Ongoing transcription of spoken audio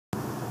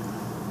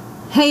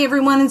Hey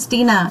everyone, it's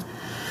Dina.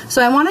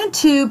 So I wanted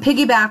to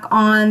piggyback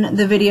on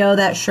the video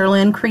that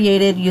Sherlyn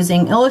created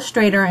using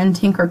Illustrator and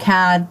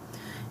Tinkercad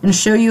and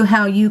show you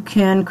how you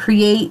can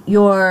create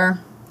your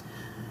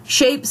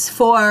shapes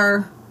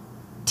for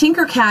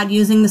Tinkercad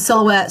using the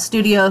Silhouette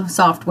Studio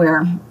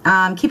software.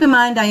 Keep in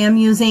mind I am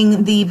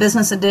using the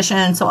Business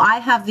Edition, so I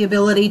have the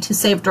ability to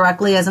save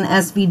directly as an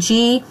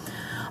SVG.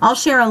 I'll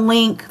share a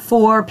link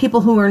for people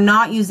who are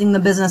not using the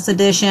Business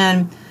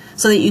Edition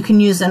so that you can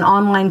use an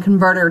online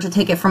converter to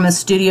take it from a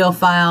studio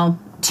file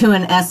to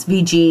an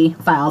SVG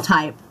file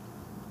type.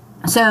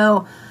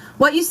 So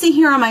what you see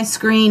here on my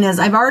screen is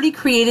I've already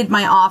created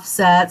my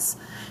offsets,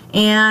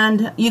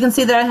 and you can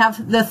see that I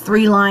have the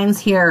 3 lines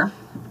here.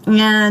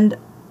 And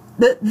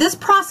this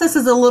process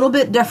is a little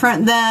bit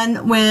different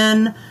than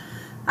when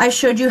I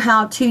showed you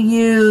how to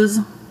use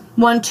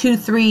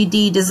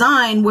 123D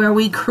design, where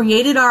we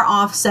created our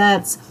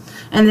offsets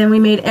and then we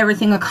made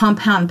everything a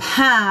compound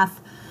path.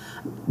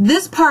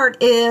 This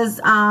part is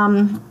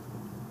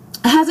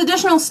has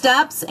additional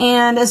steps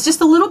and is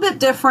just a little bit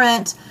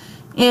different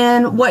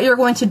in what you're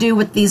going to do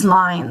with these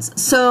lines.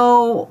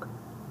 So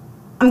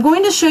I'm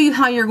going to show you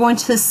how you're going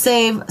to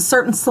save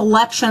certain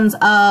selections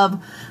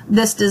of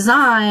this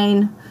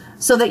design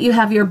so that you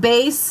have your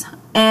base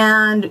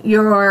and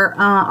your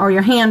or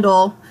your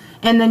handle,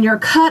 and then your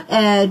cut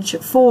edge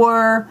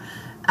for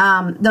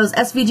those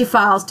SVG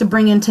files to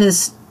bring into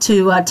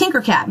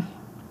Tinkercad.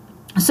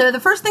 So the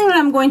first thing that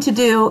I'm going to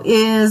do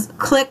is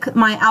click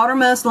my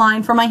outermost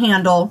line for my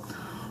handle,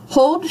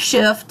 hold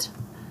Shift,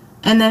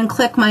 and then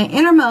click my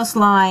innermost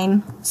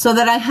line so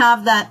that I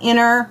have that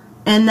inner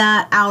and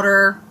that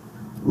outer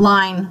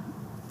line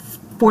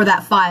for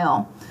that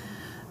file.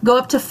 Go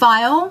up to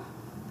File,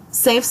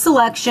 Save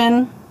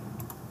Selection,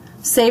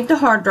 Save to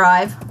Hard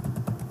Drive.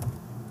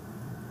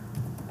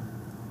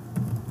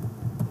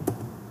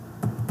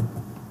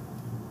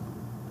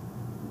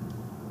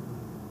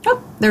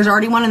 Oh, there's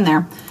already one in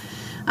there.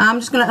 I'm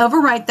just going to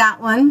overwrite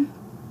that one.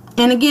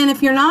 And again,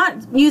 if you're not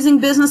using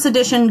Business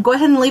Edition, go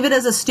ahead and leave it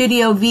as a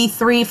Studio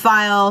V3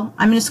 file.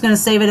 I'm just going to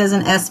save it as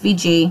an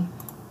SVG.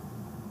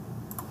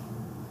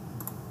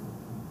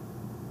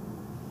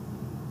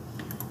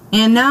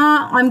 And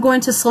now I'm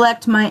going to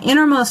select my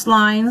innermost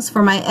lines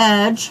for my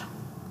edge.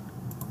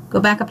 Go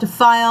back up to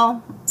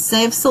File,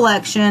 Save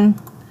Selection,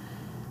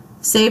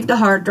 Save to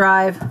Hard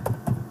Drive.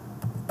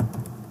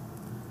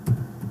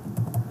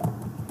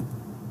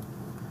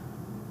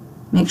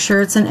 Make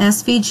sure it's an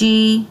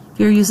SVG if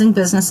you're using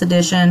Business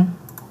Edition.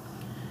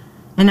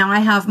 And now I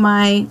have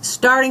my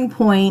starting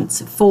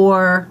points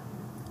for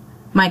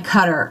my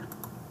cutter.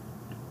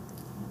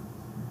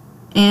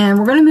 And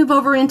we're going to move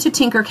over into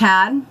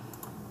Tinkercad.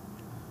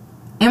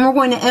 And we're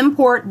going to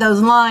import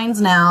those lines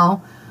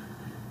now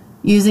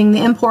using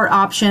the import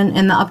option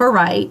in the upper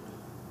right.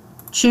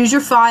 Choose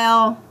your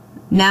file,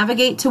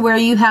 navigate to where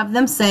you have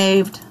them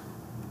saved,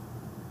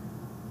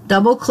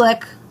 double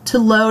click to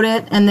load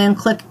it, and then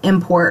click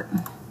import.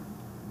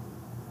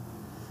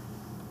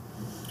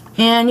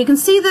 And you can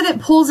see that it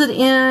pulls it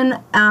in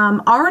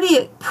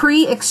already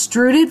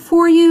pre-extruded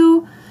for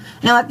you.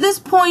 Now at this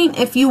point,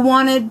 if you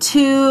wanted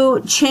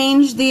to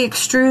change the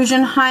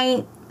extrusion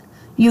height,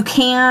 you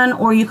can,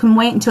 or you can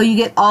wait until you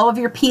get all of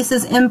your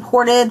pieces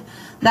imported.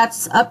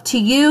 That's up to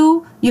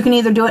you. You can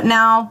either do it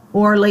now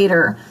or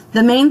later.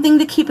 The main thing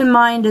to keep in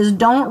mind is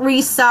don't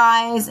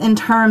resize in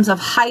terms of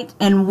height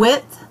and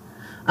width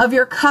of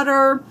your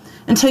cutter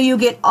until you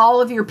get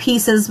all of your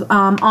pieces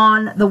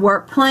on the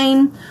work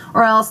plane,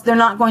 or else they're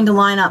not going to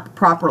line up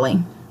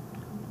properly.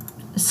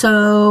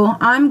 So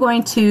I'm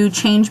going to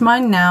change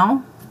mine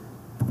now,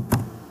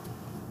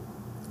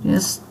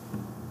 just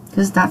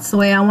because that's the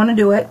way I want to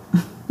do it.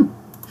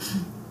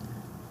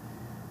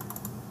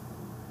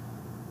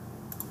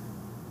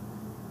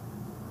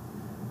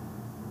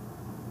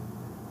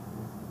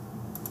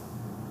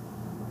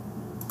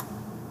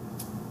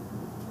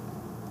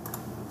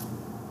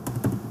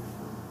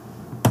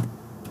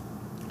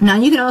 Now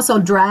you can also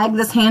drag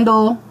this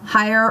handle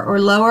higher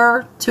or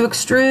lower to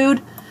extrude.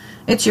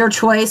 It's your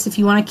choice if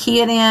you want to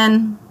key it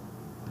in.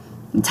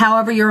 It's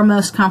however you're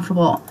most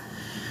comfortable.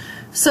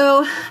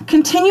 So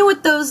continue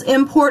with those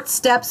import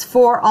steps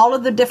for all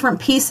of the different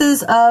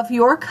pieces of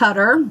your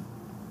cutter.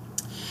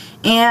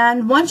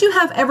 And once you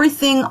have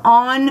everything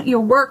on your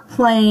work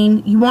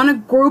plane, you want to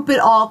group it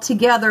all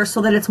together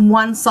so that it's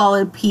one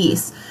solid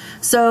piece.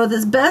 So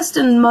the best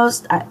and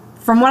most,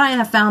 from what I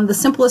have found, the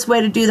simplest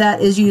way to do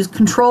that is use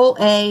Control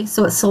A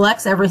so it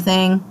selects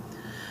everything.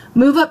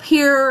 Move up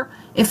here.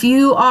 If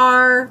you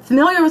are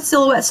familiar with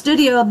Silhouette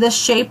Studio, this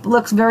shape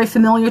looks very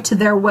familiar to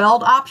their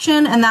weld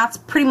option, and that's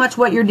pretty much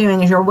what you're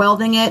doing, is you're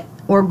welding it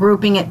or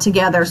grouping it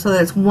together so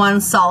that it's one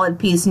solid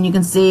piece. And you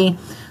can see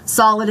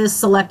solid is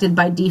selected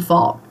by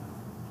default.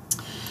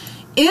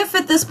 If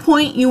at this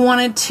point you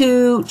wanted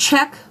to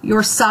check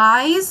your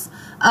size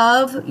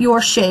of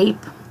your shape,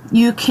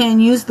 you can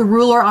use the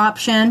ruler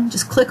option.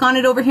 Just click on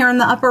it over here in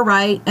the upper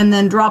right and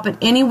then drop it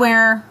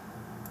anywhere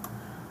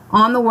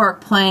on the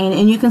work plane,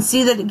 and you can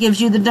see that it gives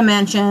you the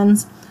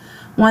dimensions.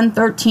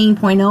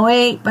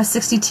 113.08 by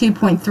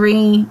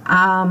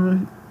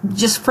 62.3.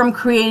 Just from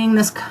creating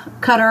this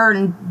cutter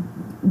and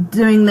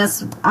doing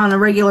this on a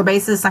regular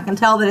basis, I can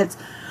tell that it's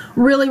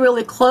really,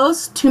 really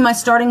close to my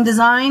starting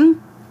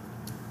design.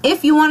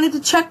 If you wanted to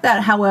check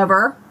that,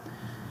 however,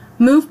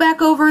 move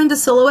back over into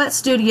Silhouette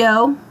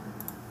Studio,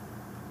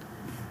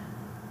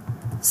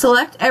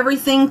 select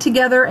everything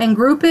together and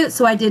group it.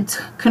 So I did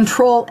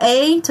Control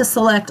A to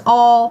select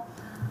all,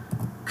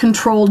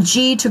 Control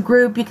G to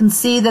group. You can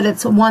see that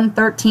it's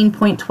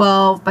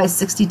 113.12 by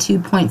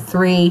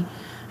 62.3.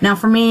 Now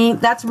for me,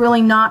 that's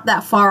really not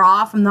that far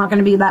off. I'm not going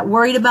to be that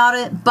worried about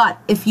it, but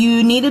if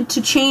you needed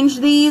to change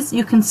these,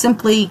 you can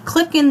simply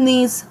click in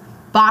these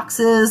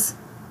boxes,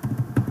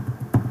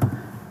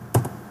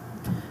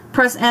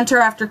 press enter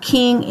after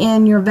keying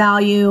in your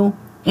value,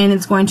 and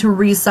it's going to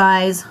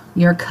resize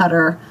your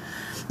cutter.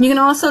 You can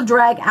also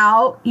drag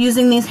out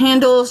using these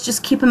handles.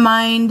 Just keep in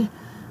mind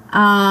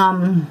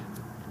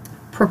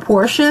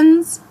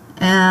proportions.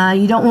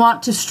 You don't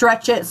want to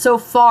stretch it so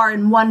far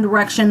in one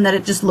direction that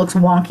it just looks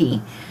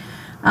wonky.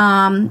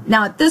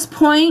 Now at this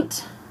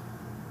point,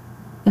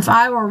 if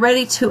I were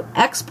ready to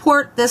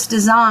export this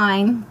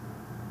design,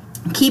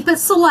 keep it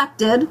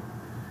selected,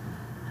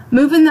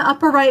 move in the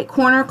upper right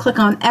corner, click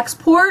on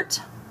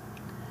export,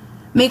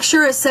 make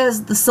sure it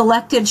says the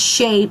selected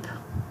shape,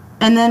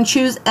 and then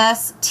choose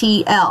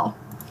STL.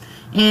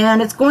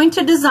 And it's going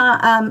to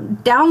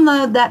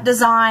download that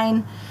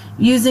design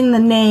using the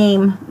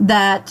name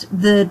that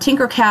the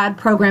Tinkercad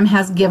program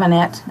has given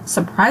it,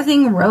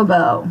 Surprising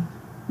Robo,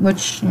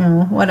 which, you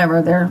know,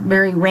 whatever, they're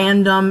very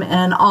random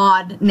and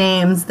odd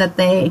names that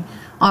they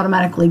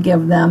automatically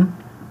give them.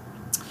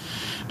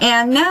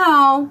 And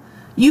now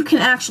you can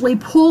actually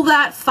pull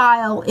that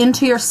file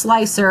into your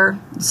slicer.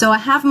 So I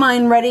have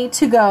mine ready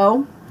to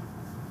go,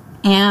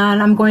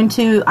 and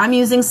I'm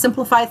using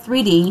Simplify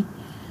 3D,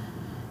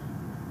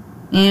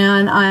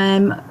 and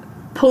I'm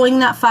pulling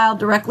that file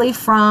directly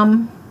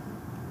from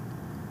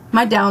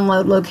my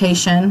download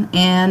location.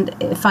 And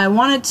if I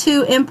wanted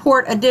to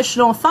import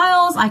additional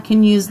files, I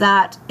can use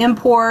that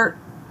import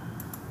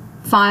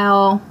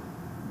file,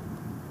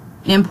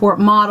 import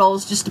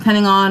models, just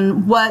depending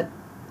on what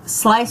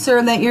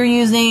slicer that you're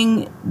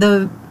using.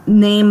 The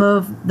name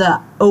of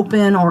the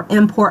open or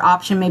import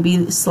option may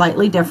be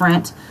slightly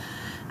different.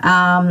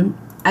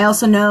 I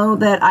also know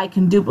that I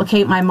can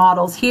duplicate my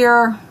models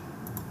here.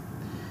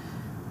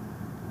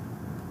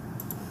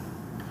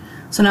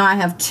 So now I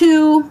have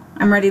two.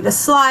 I'm ready to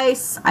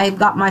slice. I've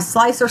got my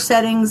slicer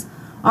settings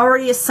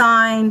already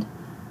assigned.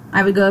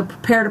 I would go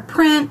prepare to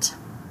print,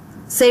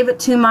 save it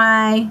to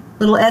my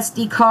little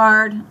SD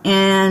card,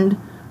 and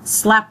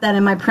slap that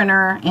in my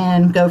printer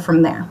and go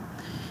from there.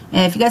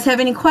 And if you guys have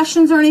any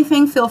questions or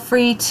anything, feel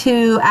free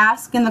to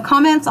ask in the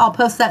comments. I'll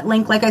post that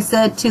link, like I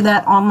said, to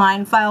that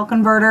online file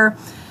converter.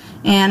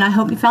 And I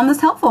hope you found this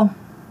helpful.